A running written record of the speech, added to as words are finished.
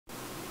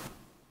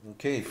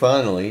Okay,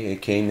 finally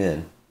it came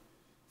in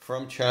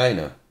from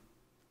China.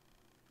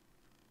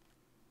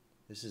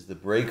 This is the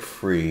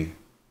brake-free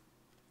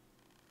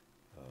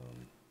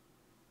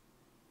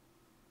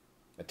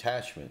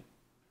attachment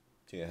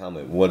to your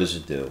helmet. What does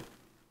it do?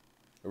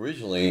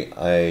 Originally,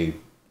 I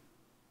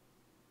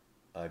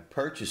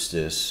purchased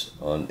this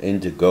on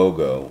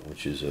Indiegogo,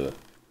 which is a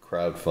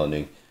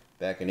crowdfunding,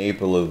 back in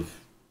April of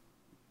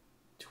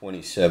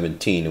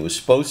 2017. It was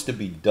supposed to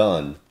be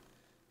done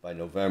by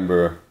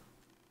November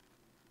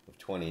of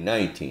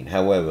 2019.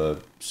 However,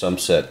 some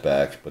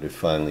setbacks, but it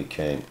finally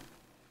came.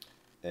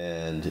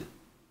 And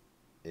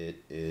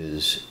it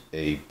is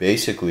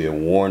basically a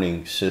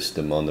warning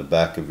system on the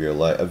back of your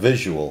light, a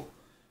visual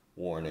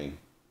warning.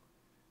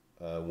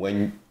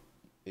 When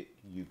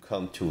you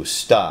come to a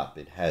stop,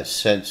 it has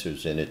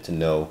sensors in it to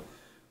know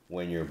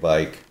when your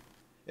bike.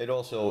 It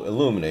also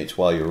illuminates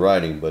while you're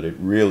riding, but it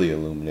really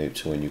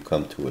illuminates when you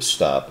come to a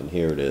stop. And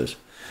here it is.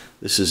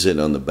 This is it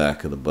on the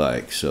back of the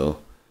bike. So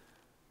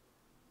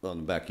on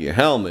the back of your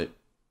helmet,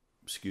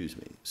 excuse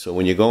me. So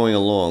when you're going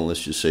along,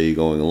 let's just say you're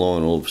going along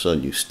and all of a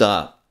sudden you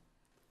stop,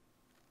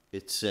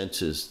 it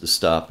senses the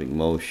stopping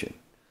motion.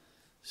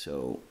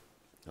 So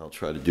I'll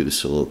try to do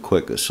this a little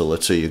quicker. So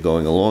let's say you're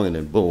going along and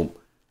then boom,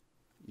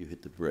 you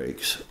hit the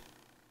brakes.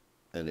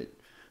 And it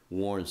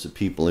warns the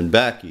people in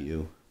back of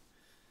you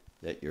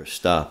that you're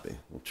stopping.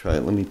 We'll try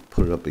it. Let me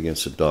put it up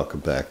against a darker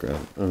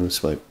background. Oh,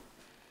 this might,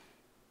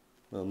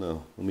 well,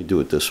 no. Let me do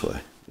it this way.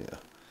 Yeah.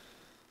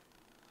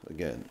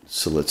 Again,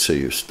 so let's say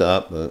you're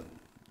stopped, but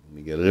let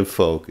me get it in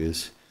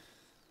focus.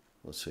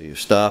 Let's say you're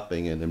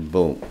stopping and then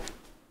boom.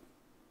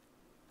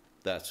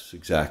 That's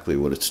exactly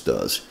what it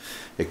does.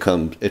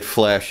 It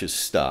flashes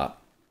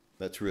stop.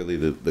 That's really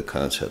the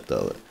concept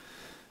of it.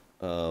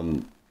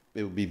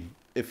 It would be,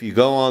 if you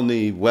go on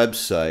the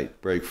website,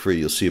 Break Free,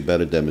 you'll see a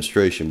better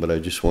demonstration, but I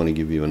just want to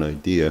give you an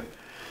idea.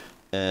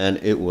 And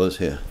it was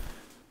here.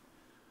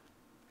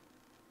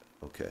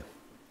 Okay.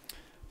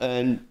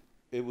 And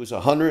it was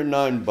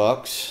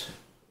 $109.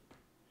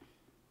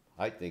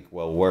 I think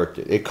well worth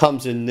it. It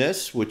comes in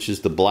this, which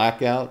is the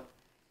blackout.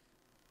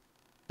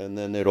 And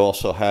then it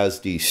also has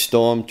the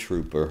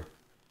Stormtrooper.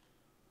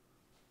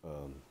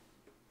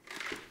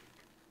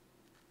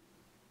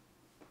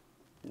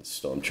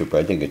 Stormtrooper.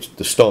 I think it's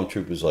the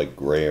Stormtrooper's like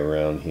gray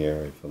around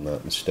here, if I'm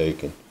not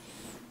mistaken.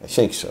 I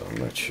think so. I'm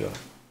not sure.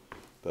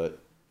 But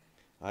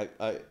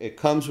it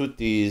comes with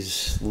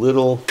these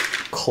little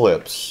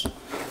clips,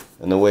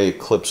 and the way it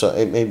clips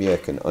on, maybe I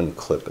can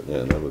unclip it. Yeah,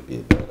 that would be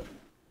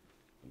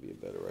a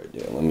better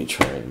idea. Let me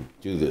try and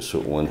do this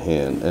with one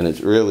hand, and it's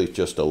really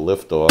just a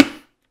lift off.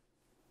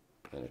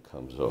 And it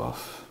comes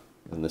off.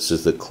 And this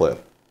is the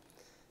clip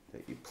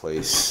that you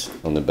place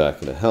on the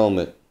back of the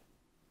helmet.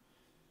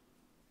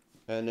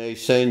 And they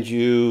send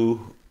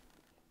you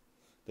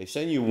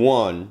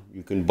one.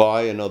 You can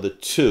buy another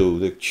two.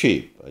 They're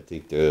cheap. I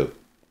think don't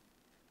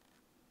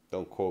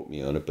quote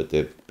me on it, but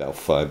they're about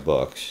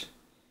 $5.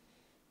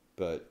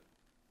 But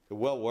they're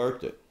well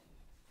worth it.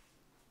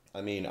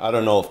 I mean, I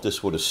don't know if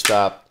this would have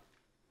stopped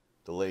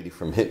the lady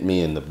from hitting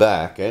me in the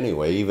back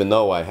anyway, even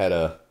though I had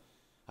a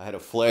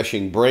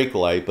flashing brake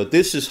light, but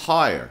this is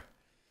higher.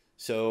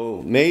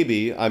 So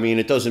maybe, I mean,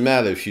 it doesn't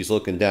matter if she's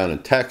looking down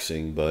and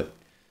texting, but,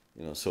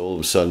 you know, so all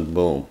of a sudden,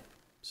 boom,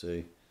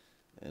 see?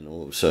 And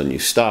all of a sudden you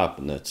stop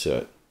and that's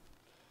it.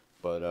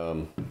 But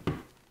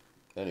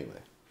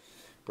anyway,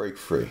 Break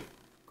Free.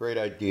 Great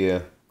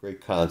idea,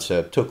 great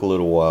concept. Took a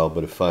little while,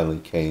 but it finally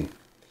came.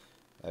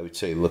 I would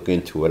say look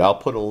into it. I'll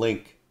put a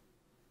link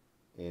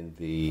in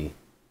the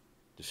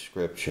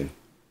description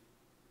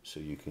so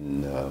you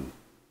can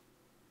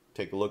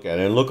take a look at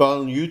it, and look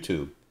on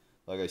YouTube.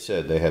 Like I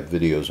said, they have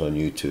videos on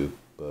YouTube,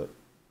 but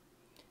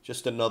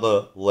just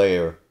another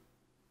layer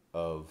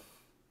of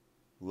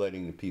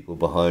letting the people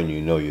behind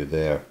you know you're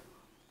there.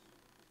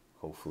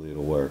 Hopefully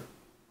it'll work.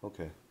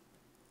 Okay.